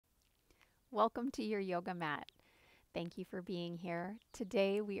Welcome to your yoga mat. Thank you for being here.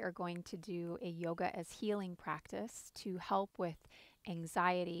 Today we are going to do a yoga as healing practice to help with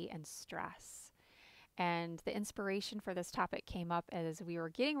anxiety and stress. And the inspiration for this topic came up as we were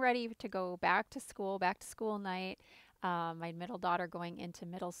getting ready to go back to school night. My middle daughter going into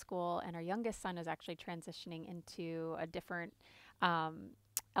middle school, and our youngest son is actually transitioning into a different um,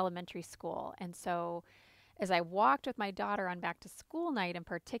 elementary school. And so as I walked with my daughter on back to school night in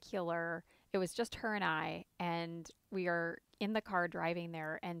particular, it was just her and we are in the car driving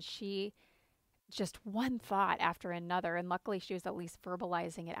there, and she just one thought after another. And luckily, she was at least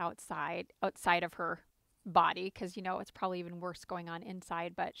verbalizing it outside of her body, because it's probably even worse going on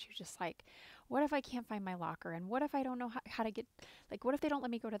inside. But she was just like, what if I can't find my locker? And what if I don't know how to get, like, what if they don't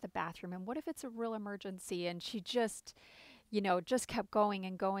let me go to the bathroom? And what if it's a real emergency? And she just kept going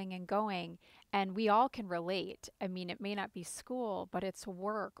and going and going. And we all can relate. I mean, it may not be school, but it's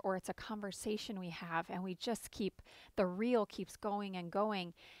work or it's a conversation we have, and we just the reel keeps going and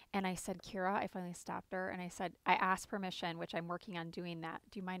going. And I said, Kira, I finally stopped her and I said, I asked permission, which I'm working on doing that.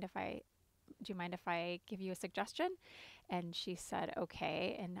 Do you mind if I give you a suggestion? And she said,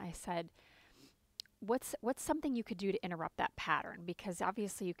 okay. And I said, what's something you could do to interrupt that pattern? Because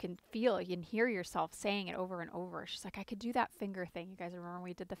obviously you can hear yourself saying it over and over. She's like, I could do that finger thing. You guys remember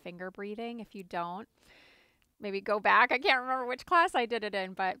we did the finger breathing? If you don't, maybe go back. I can't remember which class I did it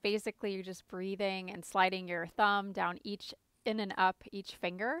in, but basically you're just breathing and sliding your thumb down each in and up each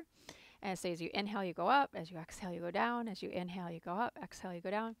finger. And so as you inhale, you go up. As you exhale, you go down. As you inhale, you go up. Exhale, you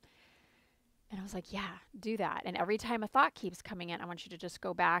go down. And I was like, yeah, do that. And every time a thought keeps coming in, I want you to just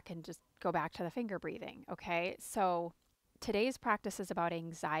go back and just go back to the finger breathing. Okay. So today's practice is about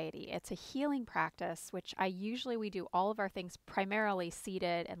anxiety. It's a healing practice, which we do all of our things primarily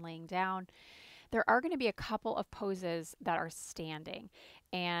seated and laying down. There are going to be a couple of poses that are standing,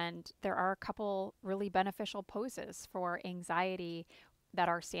 and there are a couple really beneficial poses for anxiety that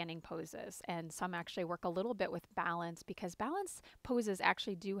are standing poses. And some actually work a little bit with balance, because balance poses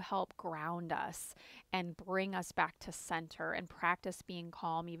actually do help ground us and bring us back to center and practice being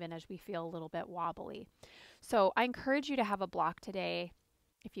calm even as we feel a little bit wobbly. So I encourage you to have a block today.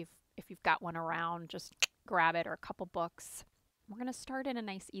 If you've got one around, just grab it, or a couple books. We're going to start in a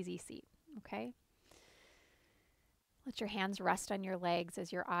nice easy seat, okay? Let your hands rest on your legs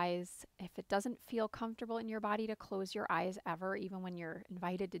as your eyes, if it doesn't feel comfortable in your body to close your eyes ever, even when you're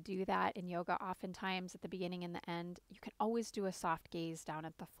invited to do that in yoga, oftentimes at the beginning and the end, you can always do a soft gaze down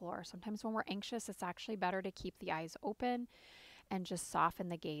at the floor. Sometimes when we're anxious, it's actually better to keep the eyes open and just soften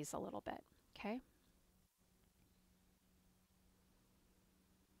the gaze a little bit, okay?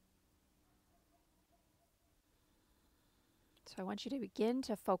 So I want you to begin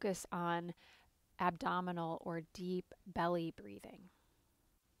to focus on abdominal or deep belly breathing.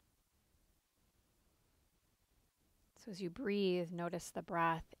 So as you breathe, notice the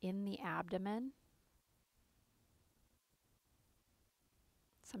breath in the abdomen.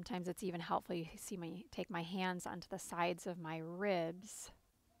 Sometimes it's even helpful. You see me take my hands onto the sides of my ribs.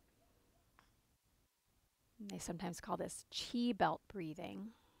 And they sometimes call this chi belt breathing,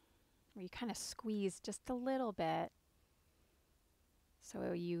 where you kind of squeeze just a little bit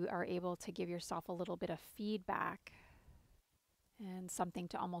so you are able to give yourself a little bit of feedback and something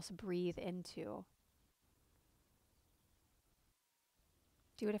to almost breathe into.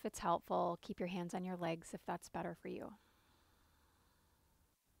 Do it if it's helpful. Keep your hands on your legs if that's better for you.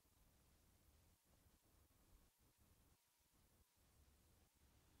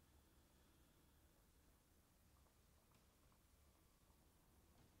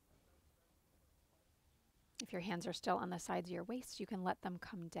 If your hands are still on the sides of your waist, you can let them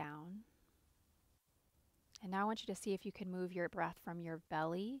come down. And now I want you to see if you can move your breath from your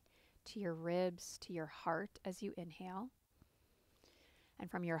belly to your ribs to your heart as you inhale,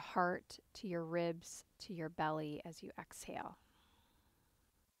 and from your heart to your ribs to your belly as you exhale.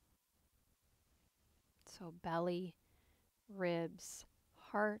 So belly, ribs,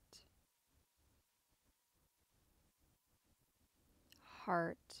 heart,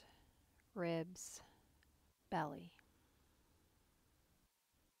 heart, ribs, belly.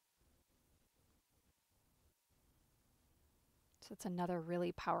 So it's another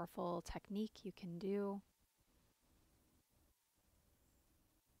really powerful technique you can do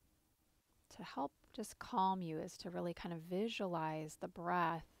to help just calm you, is to really kind of visualize the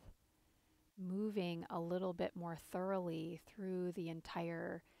breath moving a little bit more thoroughly through the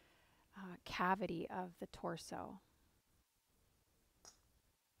entire cavity of the torso.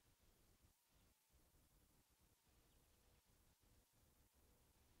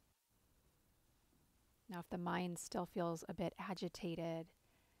 Now, if the mind still feels a bit agitated,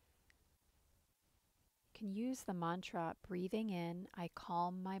 can use the mantra, breathing in, I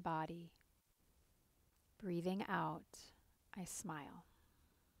calm my body. Breathing out, I smile.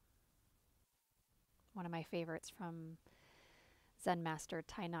 One of my favorites from Zen Master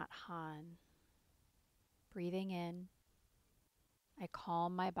Thich Nhat Hanh. Breathing in, I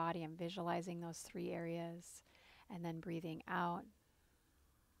calm my body. I'm visualizing those 3 areas. And then breathing out,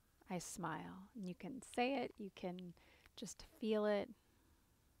 I smile. And you can say it, you can just feel it.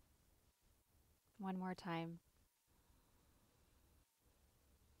 One more time.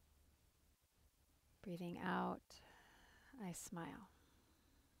 Breathing out, I smile.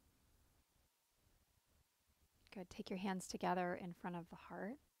 Good. Take your hands together in front of the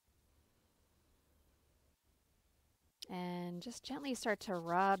heart. And just gently start to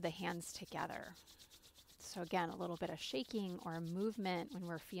rub the hands together. So again, a little bit of shaking or movement when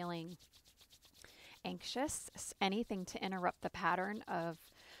we're feeling anxious, anything to interrupt the pattern of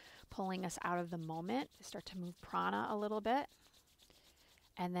pulling us out of the moment. Start to move prana a little bit.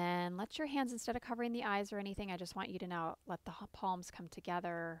 And then let your hands, instead of covering the eyes or anything, I just want you to now let the palms come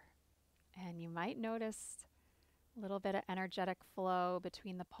together. And you might notice a little bit of energetic flow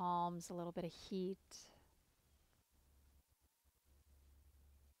between the palms, a little bit of heat.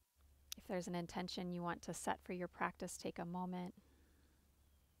 If there's an intention you want to set for your practice, take a moment.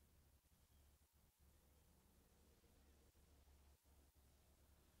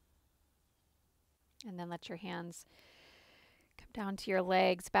 And then let your hands come down to your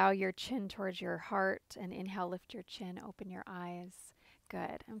legs, bow your chin towards your heart, and inhale, lift your chin, open your eyes.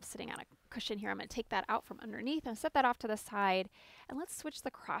 Good. I'm sitting on a cushion here. I'm going to take that out from underneath and set that off to the side. And let's switch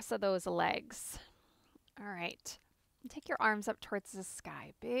the cross of those legs. All right. And take your arms up towards the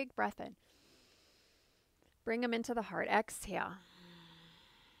sky. Big breath in. Bring them into the heart. Exhale.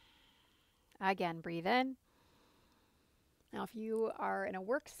 Again, breathe in. Now, if you are in a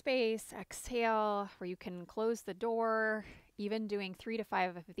workspace, exhale, where you can close the door, even doing 3 to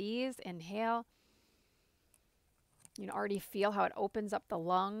 5 of these, inhale. You can already feel how it opens up the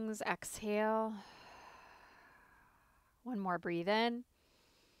lungs. Exhale. One more, breathe in.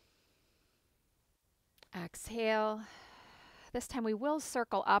 Exhale. This time we will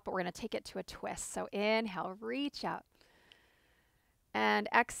circle up, but we're going to take it to a twist. So inhale, reach out. And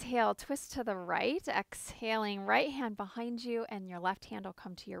exhale, twist to the right. Exhaling, right hand behind you, and your left hand will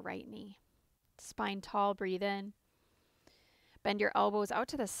come to your right knee. Spine tall, breathe in. Bend your elbows out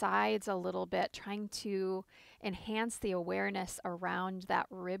to the sides a little bit, trying to enhance the awareness around that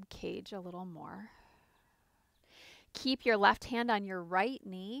rib cage a little more. Keep your left hand on your right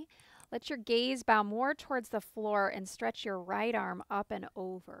knee. Let your gaze bow more towards the floor and stretch your right arm up and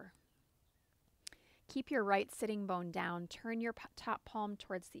over. Keep your right sitting bone down. Turn your top palm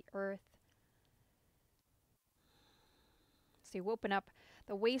towards the earth. So you open up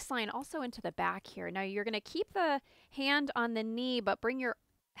the waistline also into the back here. Now you're going to keep the hand on the knee, but bring your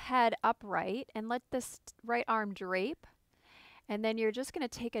head upright and let this right arm drape. And then you're just going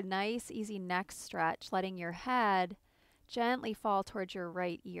to take a nice, easy neck stretch, letting your head gently fall towards your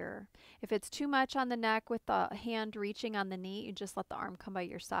right ear. If it's too much on the neck with the hand reaching on the knee, you just let the arm come by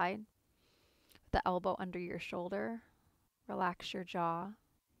your side. The elbow under your shoulder. Relax your jaw.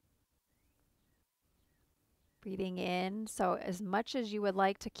 Breathing in. So as much as you would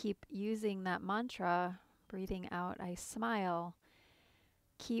like to keep using that mantra, breathing out, I smile.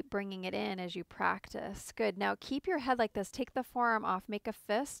 Keep bringing it in as you practice. Good. Now keep your head like this. Take the forearm off. Make a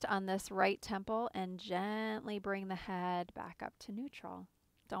fist on this right temple and gently bring the head back up to neutral.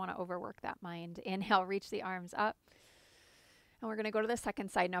 Don't want to overwork that mind. Inhale, reach the arms up. And we're going to go to the second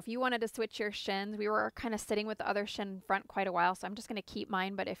side. Now, if you wanted to switch your shins, we were kind of sitting with the other shin front quite a while, so I'm just going to keep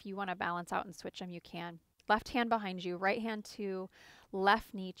mine, but if you want to balance out and switch them, you can. Left hand behind you, right hand to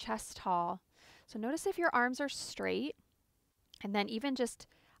left knee, chest tall. So notice if your arms are straight, and then even just,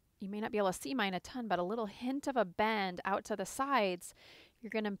 you may not be able to see mine a ton, but a little hint of a bend out to the sides, you're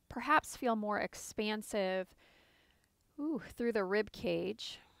going to perhaps feel more expansive through the rib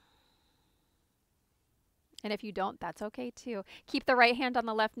cage. And if you don't, that's okay too. Keep the right hand on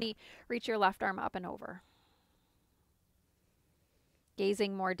the left knee. Reach your left arm up and over.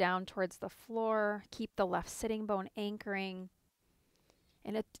 Gazing more down towards the floor. Keep the left sitting bone anchoring.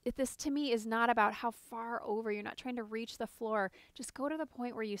 And this to me is not about how far over. You're not trying to reach the floor. Just go to the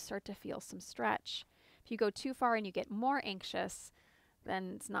point where you start to feel some stretch. If you go too far and you get more anxious,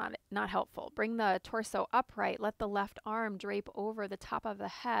 then it's not helpful. Bring the torso upright. Let the left arm drape over the top of the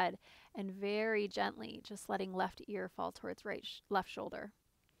head, and very gently just letting left ear fall towards left shoulder.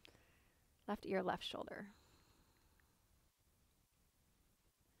 Left ear, left shoulder.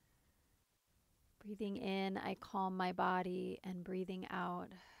 Breathing in, I calm my body, and breathing out,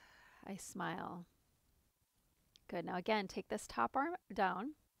 I smile. Good. Now again, take this top arm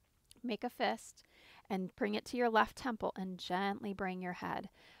down, make a fist, and bring it to your left temple and gently bring your head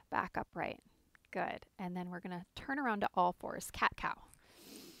back upright. Good. And then we're going to turn around to all fours, cat-cow.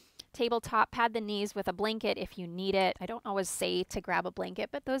 Tabletop, pad the knees with a blanket if you need it. I don't always say to grab a blanket,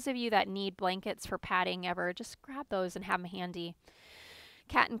 but those of you that need blankets for padding ever, just grab those and have them handy.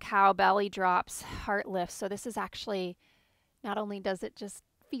 Cat and cow, belly drops, heart lifts. So this is actually, not only does it just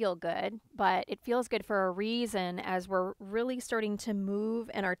feel good, but it feels good for a reason as we're really starting to move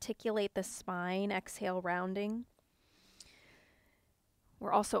and articulate the spine. Exhale, rounding.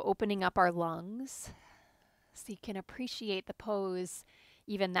 We're also opening up our lungs so you can appreciate the pose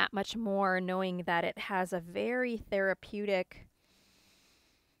even that much more, knowing that it has a very therapeutic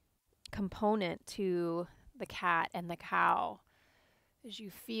component to the cat and the cow. As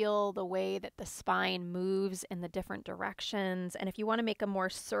you feel the way that the spine moves in the different directions. And if you want to make a more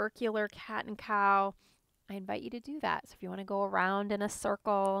circular cat and cow, I invite you to do that. So if you want to go around in a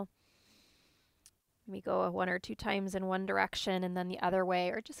circle, maybe go 1 or 2 times in one direction and then the other way,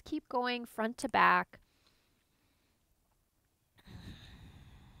 or just keep going front to back.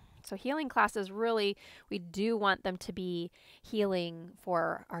 So healing classes, really, we do want them to be healing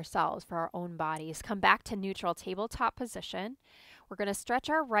for ourselves, for our own bodies. Come back to neutral tabletop position. We're going to stretch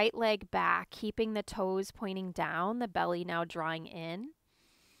our right leg back, keeping the toes pointing down, the belly now drawing in.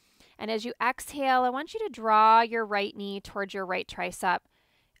 And as you exhale, I want you to draw your right knee towards your right tricep.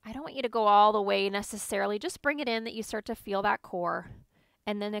 I don't want you to go all the way necessarily. Just bring it in that you start to feel that core.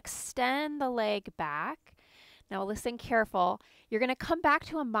 And then extend the leg back. Now listen careful. You're going to come back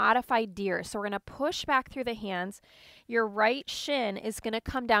to a modified deer. So we're going to push back through the hands. Your right shin is going to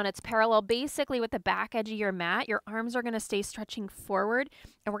come down. It's parallel basically with the back edge of your mat. Your arms are going to stay stretching forward.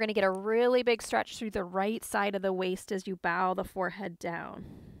 And we're going to get a really big stretch through the right side of the waist as you bow the forehead down.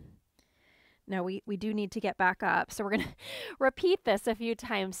 Now we do need to get back up. So we're going to repeat this a few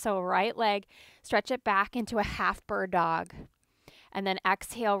times. So right leg, stretch it back into a half bird dog. And then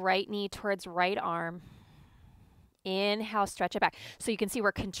exhale, right knee towards right arm. Inhale, stretch it back. So you can see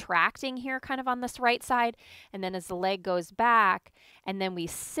we're contracting here kind of on this right side. And then as the leg goes back and then we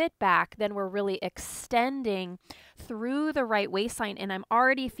sit back, then we're really extending through the right waistline. And I'm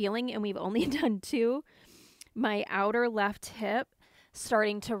already feeling, and we've only done 2, my outer left hip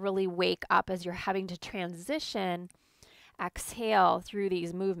starting to really wake up as you're having to transition. Exhale through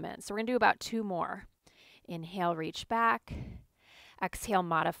these movements. So we're going to do about 2 more. Inhale, reach back. Exhale,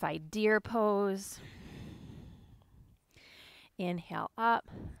 modified deer pose. Inhale up,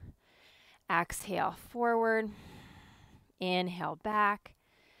 exhale forward, inhale back,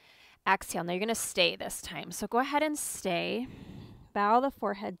 exhale. Now you're going to stay this time. So go ahead and stay. Bow the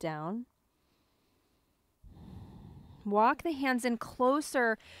forehead down. Walk the hands in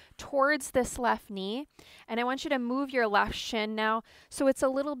closer towards this left knee. And I want you to move your left shin now so it's a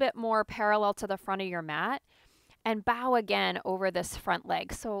little bit more parallel to the front of your mat. And bow again over this front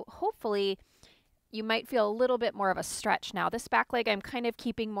leg. So hopefully you might feel a little bit more of a stretch now. This back leg I'm kind of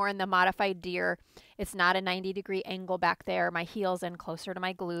keeping more in the modified deer. It's not a 90-degree angle back there. My heel's in closer to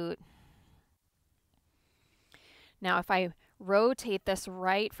my glute. Now if I rotate this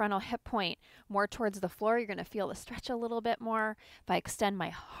right frontal hip point more towards the floor, you're going to feel the stretch a little bit more. If I extend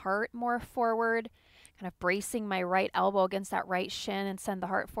my heart more forward, kind of bracing my right elbow against that right shin and send the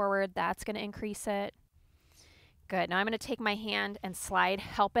heart forward, that's going to increase it. Good. Now I'm going to take my hand and slide,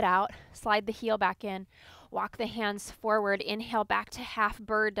 help it out, slide the heel back in, walk the hands forward, inhale back to half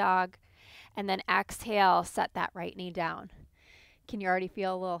bird dog, and then exhale, set that right knee down. Can you already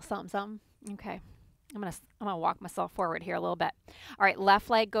feel a little something, something? Okay. I'm gonna walk myself forward here a little bit. All right, left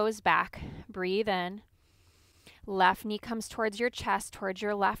leg goes back. Breathe in. Left knee comes towards your chest, towards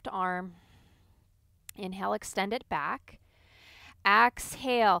your left arm. Inhale, extend it back.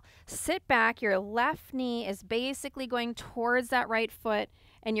 Exhale, sit back. Your left knee is basically going towards that right foot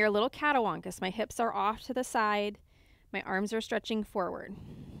and your little catawampas. My hips are off to the side. My arms are stretching forward.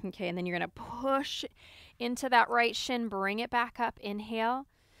 Okay, and then you're going to push into that right shin. Bring it back up. Inhale.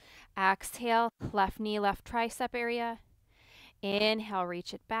 Exhale, left knee, left tricep area. Inhale,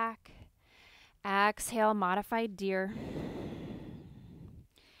 reach it back. Exhale, modified deer.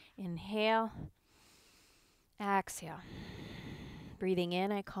 Inhale. Exhale. Breathing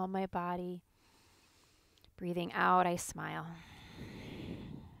in, I calm my body. Breathing out, I smile.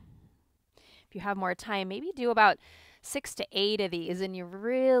 If you have more time, maybe do about 6 to 8 of these and you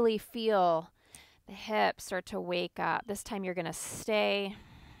really feel the hips start to wake up. This time you're going to stay.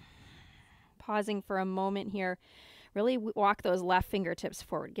 Pausing for a moment here. Really walk those left fingertips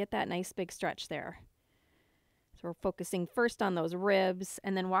forward. Get that nice big stretch there. So we're focusing first on those ribs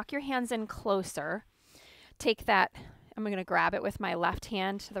and then walk your hands in closer. take that, I'm going to grab it with my left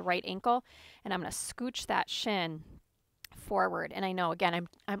hand to the right ankle, and I'm going to scooch that shin forward. And I know, again,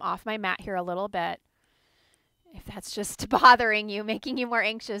 I'm off my mat here a little bit. If that's just bothering you, making you more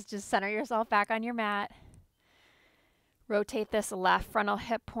anxious, just center yourself back on your mat. Rotate this left frontal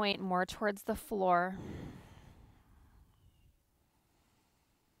hip point more towards the floor.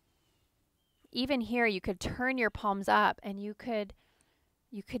 Even here, you could turn your palms up, and you could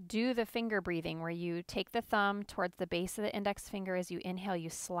do the finger breathing where you take the thumb towards the base of the index finger as you inhale. You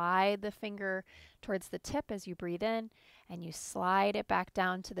slide the finger towards the tip as you breathe in, and you slide it back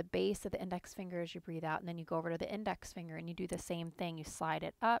down to the base of the index finger as you breathe out. And then you go over to the index finger and you do the same thing. You slide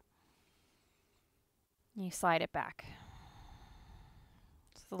it up, and you slide it back.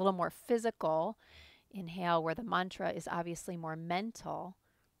 It's a little more physical inhale, where the mantra is obviously more mental.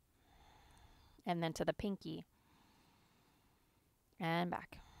 And then to the pinky. And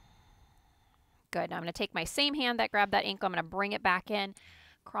back. Good. Now I'm going to take my same hand that grabbed that ankle. I'm going to bring it back in.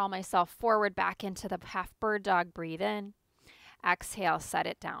 Crawl myself forward back into the half bird dog. Breathe in. Exhale. Set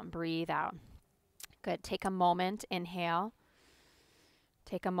it down. Breathe out. Good. Take a moment. Inhale.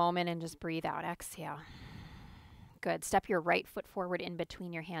 Take a moment and just breathe out. Exhale. Good. Step your right foot forward in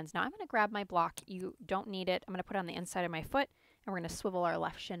between your hands. Now I'm going to grab my block. You don't need it. I'm going to put it on the inside of my foot, and we're going to swivel our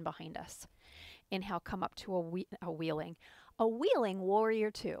left shin behind us. Inhale, come up to a wheeling warrior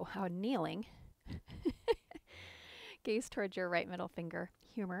two. Kneeling. Gaze towards your right middle finger.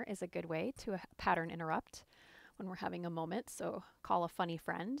 Humor is a good way to pattern interrupt when we're having a moment, so call a funny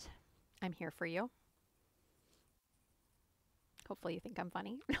friend. I'm here for you. Hopefully you think I'm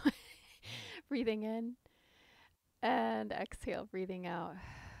funny. Breathing in. And exhale, breathing out.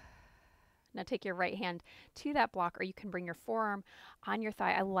 Now take your right hand to that block, or you can bring your forearm on your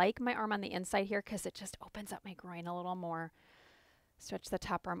thigh. I like my arm on the inside here because it just opens up my groin a little more. Stretch the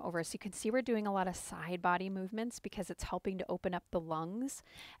top arm over. So you can see we're doing a lot of side body movements because it's helping to open up the lungs.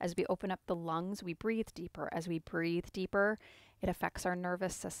 As we open up the lungs, we breathe deeper. As we breathe deeper, it affects our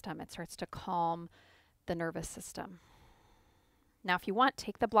nervous system. It starts to calm the nervous system. Now, if you want,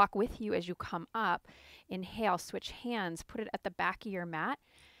 take the block with you as you come up. Inhale, switch hands, put it at the back of your mat,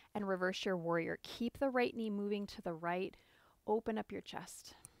 and reverse your warrior. Keep the right knee moving to the right. Open up your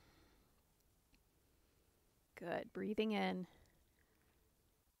chest. Good. Breathing in.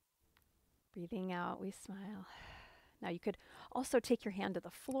 Breathing out, we smile. Now you could also take your hand to the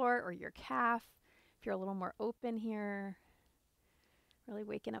floor or your calf if you're a little more open here. Really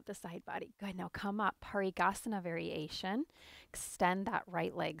waking up the side body. Good. Now come up. Parigasana variation. Extend that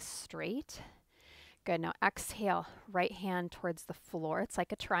right leg straight. Good. Now exhale. Right hand towards the floor. It's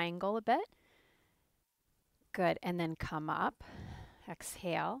like a triangle a bit. Good. And then come up.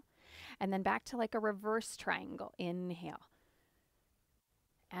 Exhale. And then back to like a reverse triangle. Inhale.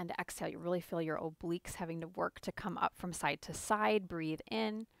 And exhale. You really feel your obliques having to work to come up from side to side. Breathe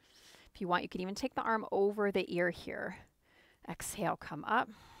in. If you want, you can even take the arm over the ear here. Exhale, come up.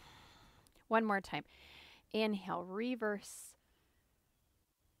 One more time. Inhale, reverse.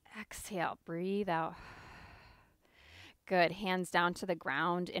 Exhale, breathe out. Good. Hands down to the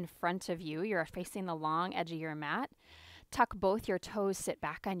ground in front of you. You're facing the long edge of your mat. Tuck both your toes, sit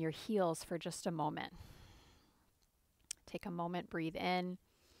back on your heels for just a moment. Take a moment, breathe in.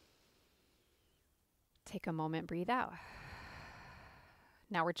 Take a moment, breathe out.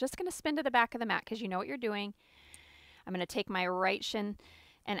 Now we're just going to spin to the back of the mat because you know what you're doing. I'm going to take my right shin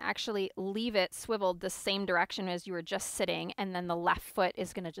and actually leave it swiveled the same direction as you were just sitting, and then the left foot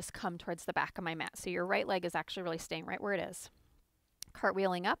is going to just come towards the back of my mat. So your right leg is actually really staying right where it is.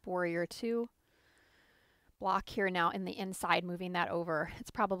 Cartwheeling up, warrior two. Block here now in the inside, moving that over.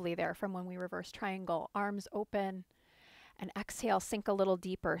 It's probably there from when we reverse triangle. Arms open, and exhale, sink a little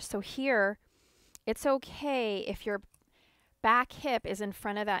deeper. So here, it's okay if your back hip is in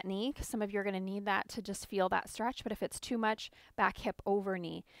front of that knee, because some of you are going to need that to just feel that stretch. But if it's too much, back hip over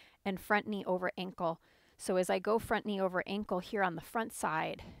knee and front knee over ankle. So as I go front knee over ankle here on the front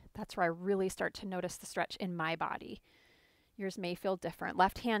side, that's where I really start to notice the stretch in my body. Yours may feel different.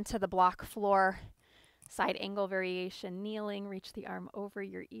 Left hand to the block floor, side angle variation, kneeling, reach the arm over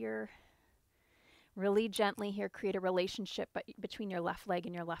your ear. Really gently here, create a relationship between your left leg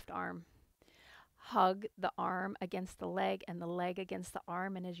and your left arm. Hug the arm against the leg and the leg against the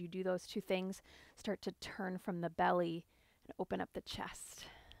arm. And as you do those two things, start to turn from the belly and open up the chest.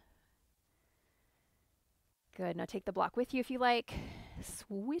 Good. Now take the block with you if you like.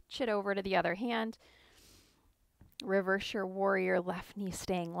 Switch it over to the other hand. Reverse your warrior, left knee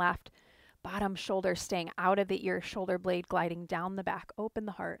staying left. Bottom shoulder staying out of the ear, shoulder blade gliding down the back. Open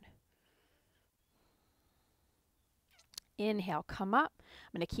the heart. Inhale, come up.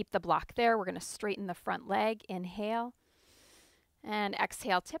 I'm going to keep the block there. We're going to straighten the front leg. Inhale. And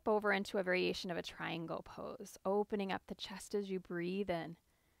exhale, tip over into a variation of a triangle pose, opening up the chest as you breathe in.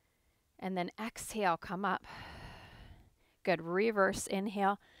 And then exhale, come up. Good. Reverse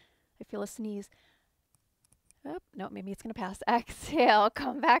inhale. I feel a sneeze. Oh, no, maybe it's going to pass. Exhale,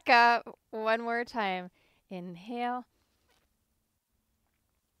 come back up. One more time. Inhale.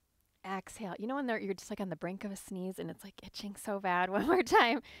 Exhale. You know when you're just like on the brink of a sneeze and it's like itching so bad? One more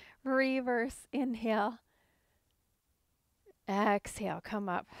time. Reverse inhale. Exhale, come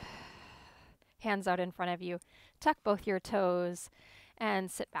up. Hands out in front of you. Tuck both your toes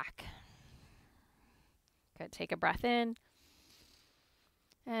and sit back. Good. Take a breath in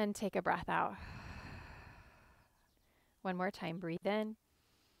and take a breath out. One more time. Breathe in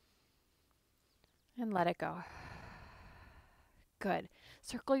and let it go. Good.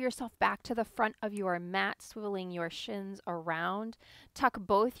 Circle yourself back to the front of your mat, swiveling your shins around. Tuck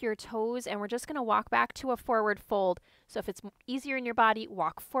both your toes, and we're just going to walk back to a forward fold. So if it's easier in your body,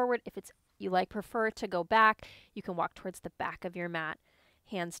 walk forward. If it's prefer to go back, you can walk towards the back of your mat,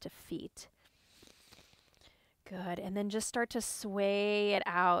 hands to feet. Good. And then just start to sway it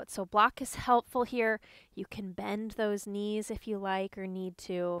out. So block is helpful here. You can bend those knees if you like or need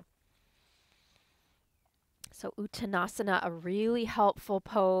to. So Uttanasana, a really helpful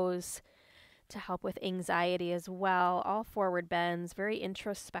pose to help with anxiety as well. All forward bends, very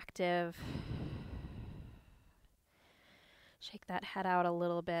introspective. Shake that head out a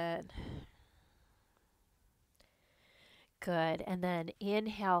little bit. Good. And then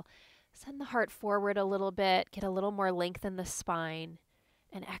inhale, send the heart forward a little bit, get a little more length in the spine.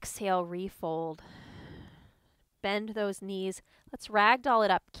 And exhale, refold. Bend those knees. Let's ragdoll it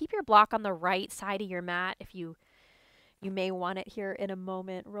up. Keep your block on the right side of your mat if you may want it here in a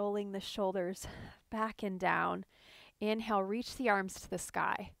moment. Rolling the shoulders back and down. Inhale, reach the arms to the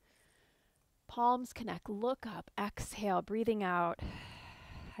sky. Palms connect, look up, exhale, breathing out.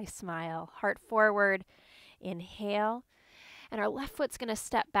 I smile, heart forward, inhale. And our left foot's gonna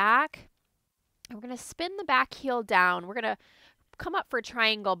step back. And we're gonna spin the back heel down. We're gonna come up for a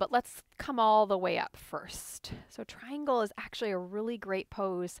triangle, but let's come all the way up first. So triangle is actually a really great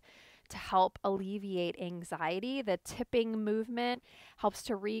pose to help alleviate anxiety. The tipping movement helps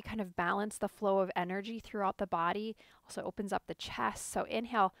to kind of balance the flow of energy throughout the body. Also opens up the chest. So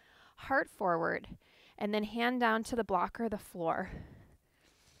inhale, heart forward, and then hand down to the block or the floor.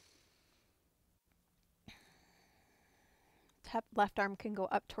 Left arm can go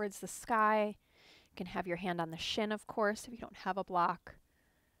up towards the sky. You can have your hand on the shin, of course, if you don't have a block.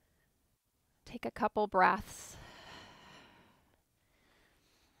 Take a couple breaths.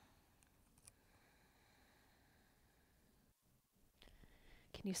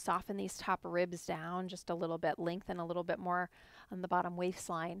 Can you soften these top ribs down just a little bit, lengthen a little bit more on the bottom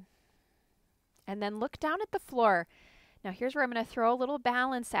waistline? And then look down at the floor. Now here's where I'm going to throw a little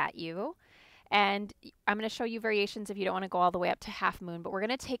balance at you. And I'm going to show you variations if you don't want to go all the way up to half moon, but we're going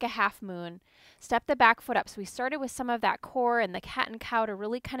to take a half moon, step the back foot up. So we started with some of that core and the cat and cow to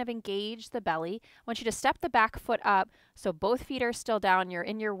really kind of engage the belly. I want you to step the back foot up so both feet are still down.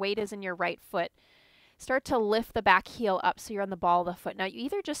 Your weight is in your right foot. Start to lift the back heel up so you're on the ball of the foot. Now you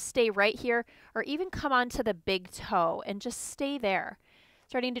either just stay right here or even come onto the big toe and just stay there.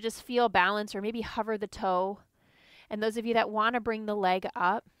 Starting to just feel balance or maybe hover the toe. And those of you that want to bring the leg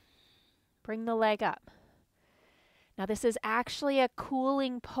up, bring the leg up. Now this is actually a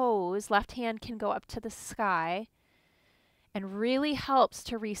cooling pose. Left hand can go up to the sky and really helps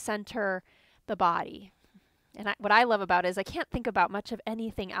to recenter the body. And what I love about it is I can't think about much of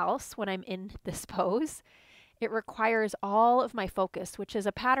anything else when I'm in this pose. It requires all of my focus, which is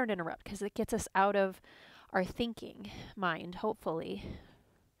a pattern interrupt because it gets us out of our thinking mind, hopefully.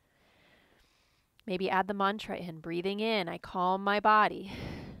 Maybe add the mantra in. Breathing in, I calm my body.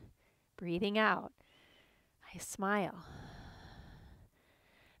 Breathing out, I smile.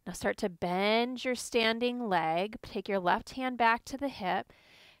 Now start to bend your standing leg. Take your left hand back to the hip.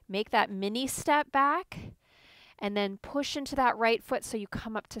 Make that mini step back. And then push into that right foot so you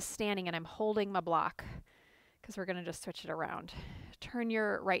come up to standing. And I'm holding my block because we're going to just switch it around. Turn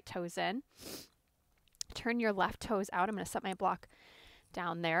your right toes in. Turn your left toes out. I'm going to set my block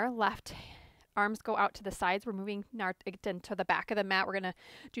down there. Left arms go out to the sides. We're moving now to the back of the mat. We're going to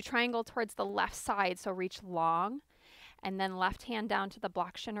do triangle towards the left side, so reach long. And then left hand down to the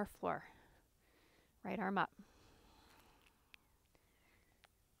block, shin, or floor. Right arm up.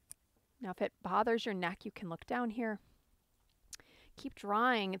 Now if it bothers your neck, you can look down here. Keep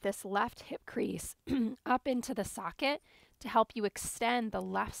drawing this left hip crease up into the socket. to help you extend the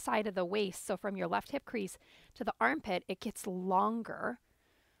left side of the waist. So from your left hip crease to the armpit, it gets longer.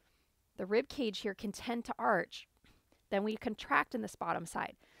 The rib cage here can tend to arch. Then we contract in this bottom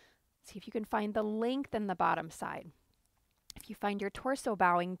side. See if you can find the length in the bottom side. If you find your torso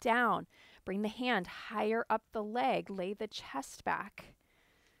bowing down, bring the hand higher up the leg, lay the chest back.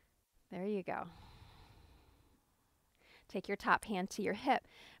 There you go. Take your top hand to your hip.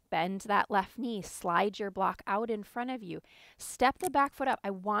 Bend that left knee. Slide your block out in front of you. Step the back foot up. I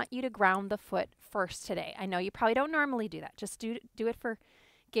want you to ground the foot first today. I know you probably don't normally do that. Just do it for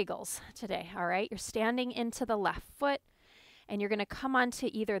giggles today, all right? You're standing into the left foot, and you're going to come onto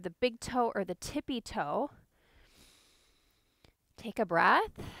either the big toe or the tippy toe. Take a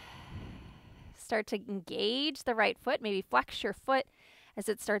breath. Start to engage the right foot. Maybe flex your foot as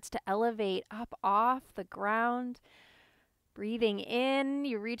it starts to elevate up off the ground. Breathing in,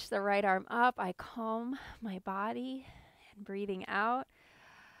 you reach the right arm up. I calm my body. And breathing out,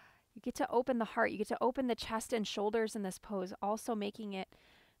 you get to open the heart. You get to open the chest and shoulders in this pose, also making it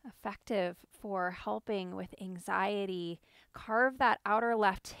effective for helping with anxiety. Carve that outer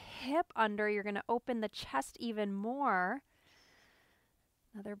left hip under. You're going to open the chest even more.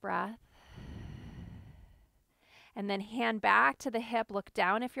 Another breath. And then hand back to the hip. Look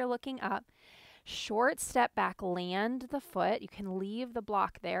down if you're looking up. Short step back, land the foot. You can leave the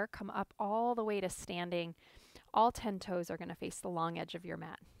block there. Come up all the way to standing. All 10 toes are going to face the long edge of your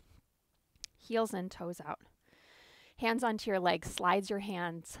mat. Heels in, toes out. Hands onto your legs. Slides your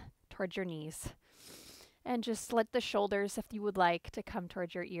hands towards your knees. And just let the shoulders, if you would like, to come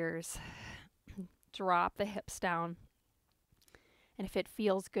towards your ears. Drop the hips down. And if it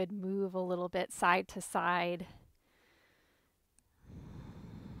feels good, move a little bit side to side.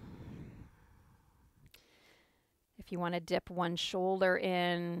 If you want to dip one shoulder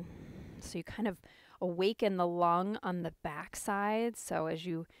in, so you kind of awaken the lung on the back side. So as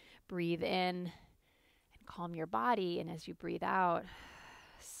you breathe in and calm your body, and as you breathe out,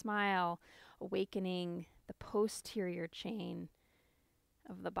 smile, awakening the posterior chain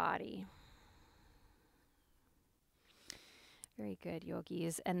of the body. Very good,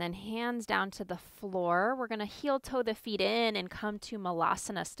 yogis. And then hands down to the floor. We're going to heel toe the feet in and come to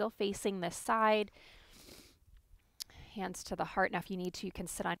Malasana, still facing this side. Hands to the heart. Now, if you need to, you can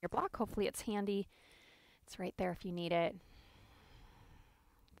sit on your block. Hopefully it's handy. It's right there if you need it.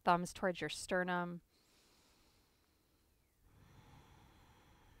 Thumbs towards your sternum.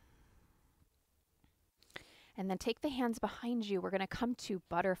 And then take the hands behind you. We're going to come to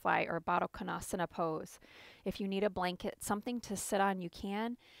butterfly or Baddha Konasana pose. If you need a blanket, something to sit on, you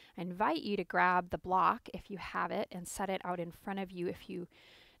can. I invite you to grab the block if you have it and set it out in front of you. If you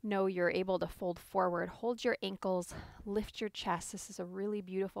know you're able to fold forward, hold your ankles, lift your chest. This is a really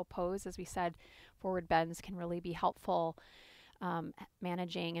beautiful pose. As we said, forward bends can really be helpful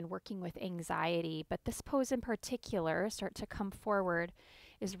managing and working with anxiety. But this pose in particular, start to come forward,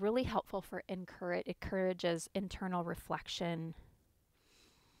 is really helpful for encourages internal reflection.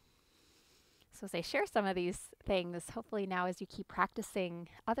 So as I share some of these things, hopefully now as you keep practicing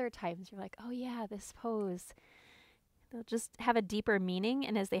other times, you're like, oh yeah, this pose, they'll just have a deeper meaning.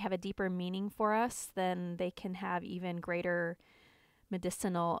 And as they have a deeper meaning for us, then they can have even greater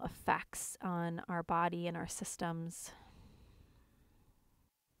medicinal effects on our body and our systems.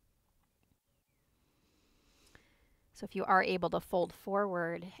 So if you are able to fold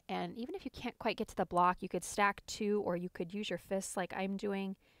forward, and even if you can't quite get to the block, you could stack two, or you could use your fists like I'm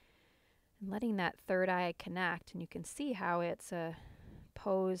doing, and letting that third eye connect. And you can see how it's a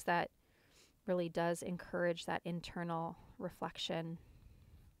pose that really does encourage that internal reflection.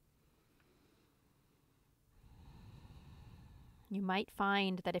 You might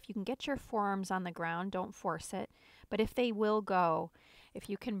find that if you can get your forearms on the ground, don't force it, but if they will go,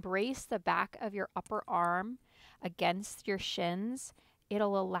 if you can brace the back of your upper arm against your shins,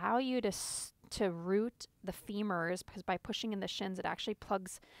 it'll allow you to root the femurs, because by pushing in the shins, it actually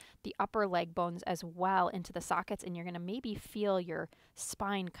plugs the upper leg bones as well into the sockets, and you're going to maybe feel your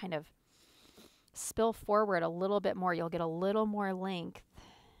spine kind of spill forward a little bit more. You'll get a little more length,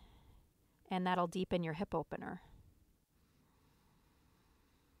 and that'll deepen your hip opener.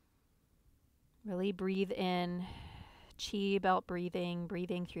 Really breathe in, chi belt breathing,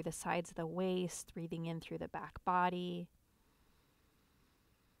 breathing through the sides of the waist, breathing in through the back body.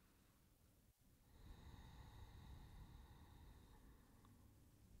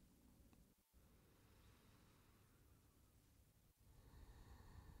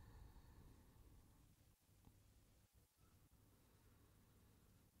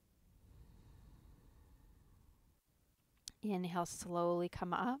 Inhale, slowly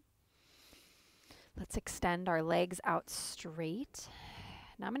come up. Let's extend our legs out straight.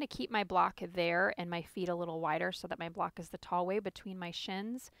 Now I'm going to keep my block there and my feet a little wider so that my block is the tall way between my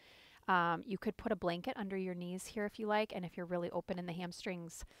shins. You could put a blanket under your knees here if you like, and if you're really open in the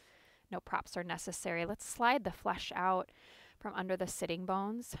hamstrings, no props are necessary. Let's slide the flesh out from under the sitting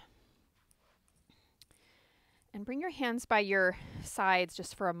bones. And bring your hands by your sides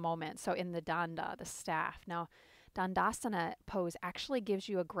just for a moment. So in the danda, the staff. Now, Dandasana pose actually gives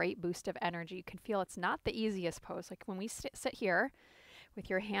you a great boost of energy. You can feel it's not the easiest pose. Like when we sit here with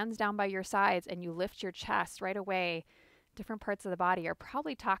your hands down by your sides and you lift your chest right away, different parts of the body are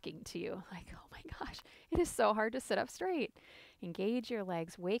probably talking to you. Like, oh my gosh, it is so hard to sit up straight. Engage your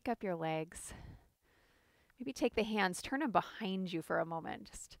legs, wake up your legs. Maybe take the hands, turn them behind you for a moment.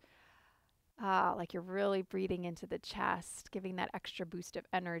 Just like you're really breathing into the chest, giving that extra boost of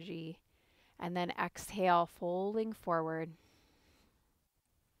energy. And then exhale, folding forward.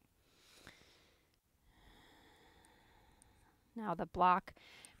 Now the block,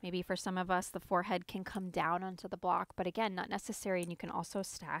 maybe for some of us, the forehead can come down onto the block, but again, not necessary. And you can also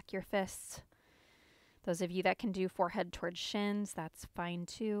stack your fists. Those of you that can do forehead towards shins, that's fine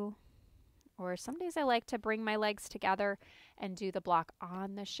too. Or some days I like to bring my legs together and do the block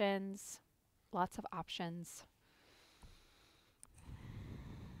on the shins. Lots of options.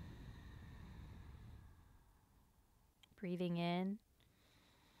 Breathing in,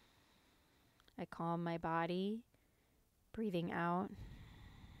 I calm my body. Breathing out,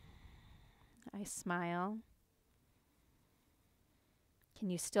 I smile.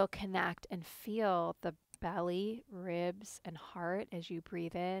 Can you still connect and feel the belly, ribs, and heart as you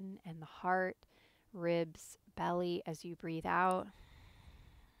breathe in, and the heart, ribs, belly as you breathe out?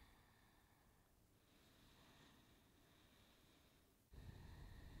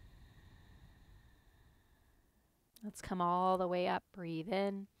 Let's come all the way up, breathe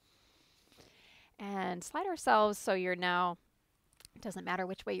in, and slide ourselves so you're now, it doesn't matter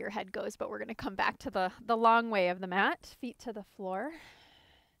which way your head goes, but we're going to come back to the long way of the mat, feet to the floor.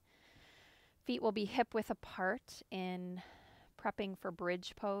 Feet will be hip width apart in prepping for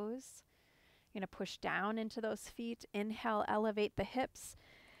bridge pose. You're going to push down into those feet. Inhale, elevate the hips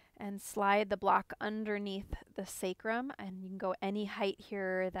and slide the block underneath the sacrum. And you can go any height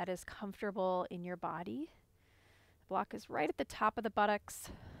here that is comfortable in your body. The block is right at the top of the buttocks.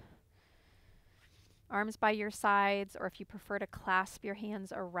 Arms by your sides, or if you prefer to clasp your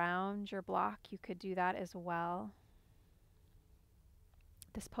hands around your block, you could do that as well.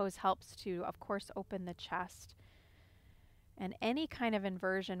 This pose helps to, of course, open the chest. And any kind of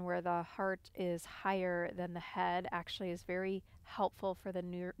inversion where the heart is higher than the head actually is very helpful for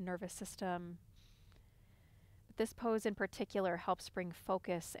the nervous system. But this pose in particular helps bring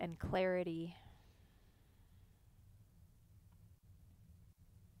focus and clarity.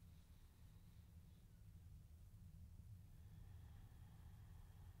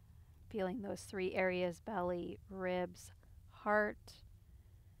 Feeling those three areas, belly, ribs, heart,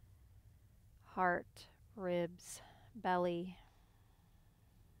 heart, ribs, belly.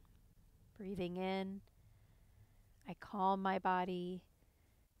 Breathing in, I calm my body.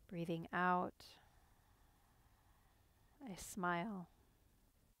 Breathing out, I smile.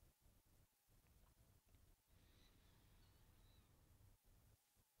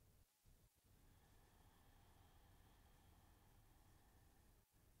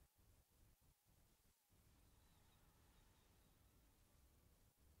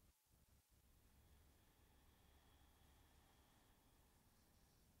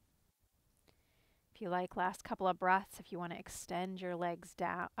 If you like, last couple of breaths, if you want to extend your legs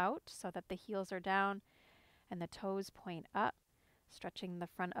down out so that the heels are down and the toes point up, stretching the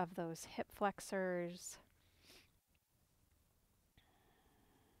front of those hip flexors.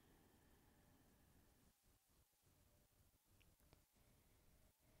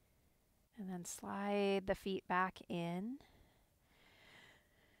 And then slide the feet back in.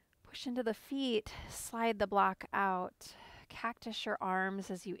 Push into the feet, slide the block out. Cactus your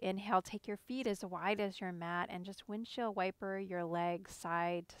arms as you inhale. Take your feet as wide as your mat and just windshield wiper your legs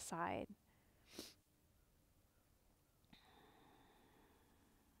side to side.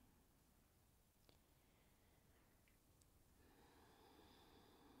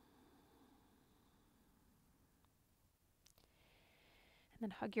 And then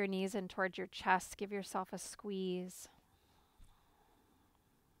hug your knees in towards your chest. Give yourself a squeeze.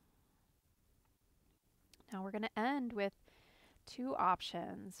 Now we're going to end with two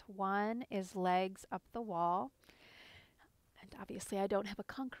options. One is legs up the wall. And obviously I don't have a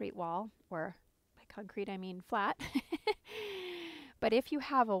concrete wall, or by concrete I mean flat. But if you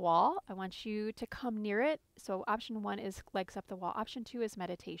have a wall, I want you to come near it. So option one is legs up the wall. Option two is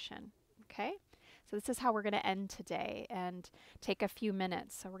meditation. Okay? So this is how we're going to end today and take a few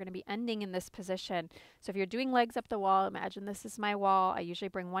minutes. So we're going to be ending in this position. So if you're doing legs up the wall, imagine this is my wall. I usually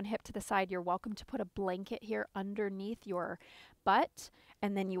bring one hip to the side. You're welcome to put a blanket here underneath your butt,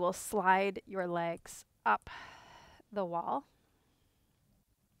 and then you will slide your legs up the wall.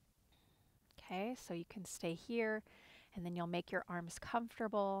 Okay, so you can stay here, and then you'll make your arms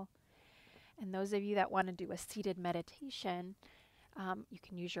comfortable. And those of you that want to do a seated meditation, you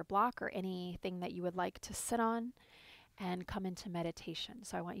can use your block or anything that you would like to sit on and come into meditation.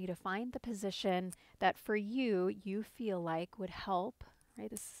 So I want you to find the position that for you, you feel like would help, right?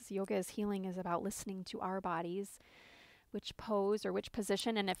 This is, yoga is healing is about listening to our bodies, which pose or which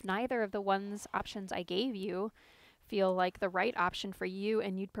position. And if neither of the options I gave you feel like the right option for you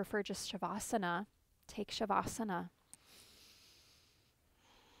and you'd prefer just Shavasana, take Shavasana.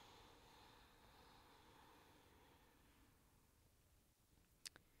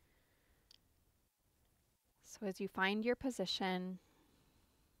 So as you find your position,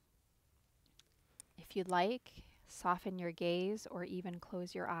 if you'd like, soften your gaze or even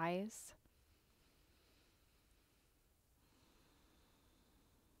close your eyes.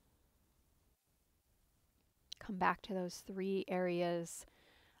 Come back to those 3 areas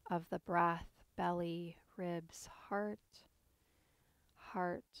of the breath: belly, ribs, heart,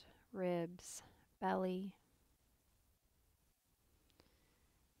 heart, ribs, belly.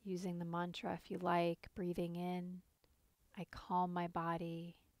 Using the mantra if you like, breathing in, I calm my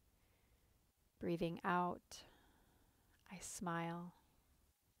body. Breathing out, I smile.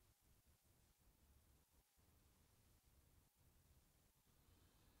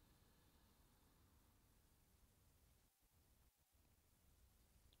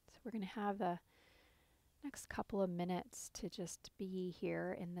 So we're going to have the next couple of minutes to just be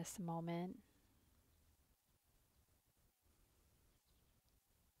here in this moment.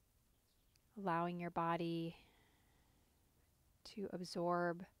 Allowing your body to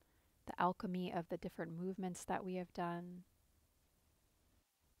absorb the alchemy of the different movements that we have done.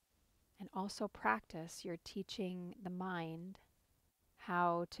 And also practice, you're teaching the mind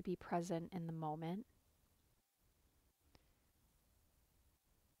how to be present in the moment.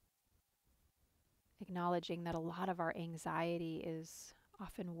 Acknowledging that a lot of our anxiety is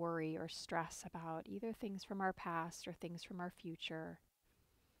often worry or stress about either things from our past or things from our future.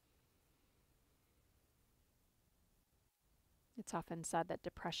 It's often said that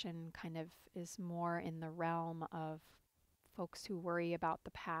depression kind of is more in the realm of folks who worry about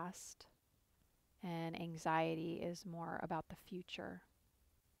the past, and anxiety is more about the future.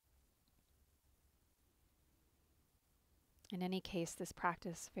 In any case, this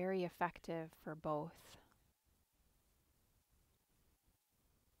practice is very effective for both.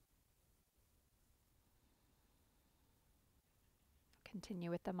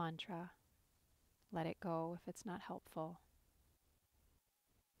 Continue with the mantra. Let it go if it's not helpful.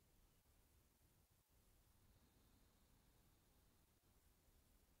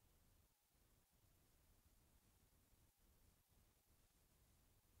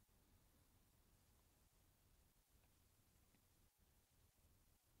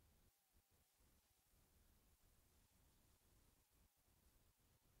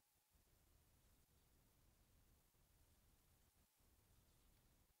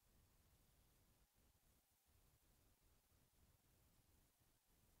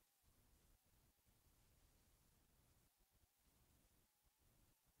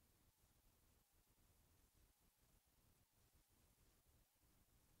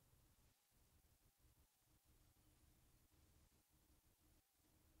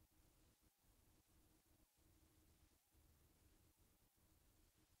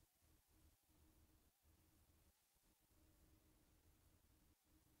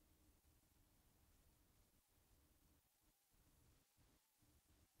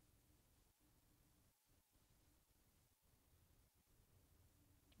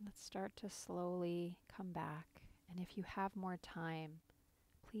 Let's start to slowly come back. And if you have more time,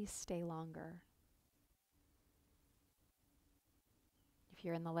 please stay longer. If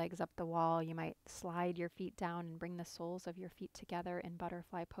you're in the legs up the wall, you might slide your feet down and bring the soles of your feet together in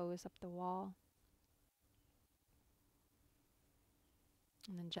butterfly pose up the wall.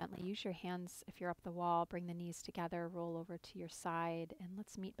 And then gently use your hands, if you're up the wall, bring the knees together, roll over to your side, and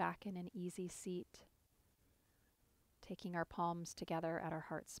let's meet back in an easy seat, taking our palms together at our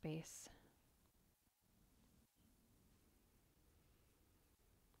heart space.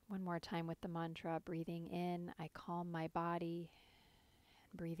 One more time with the mantra, breathing in, I calm my body.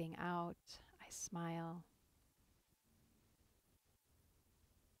 Breathing out, I smile.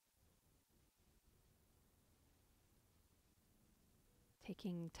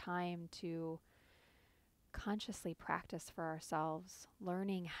 Taking time to consciously practice for ourselves,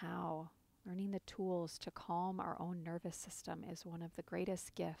 learning the tools to calm our own nervous system is one of the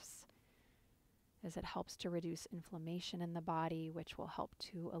greatest gifts, as it helps to reduce inflammation in the body, which will help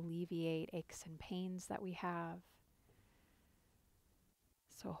to alleviate aches and pains that we have.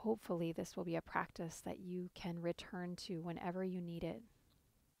 So hopefully this will be a practice that you can return to whenever you need it.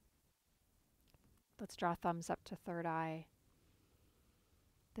 Let's draw thumbs up to third eye.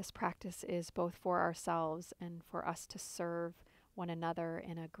 This practice is both for ourselves and for us to serve one another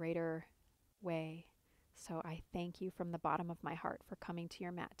in a greater way. So I thank you from the bottom of my heart for coming to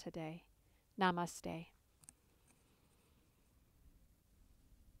your mat today. Namaste.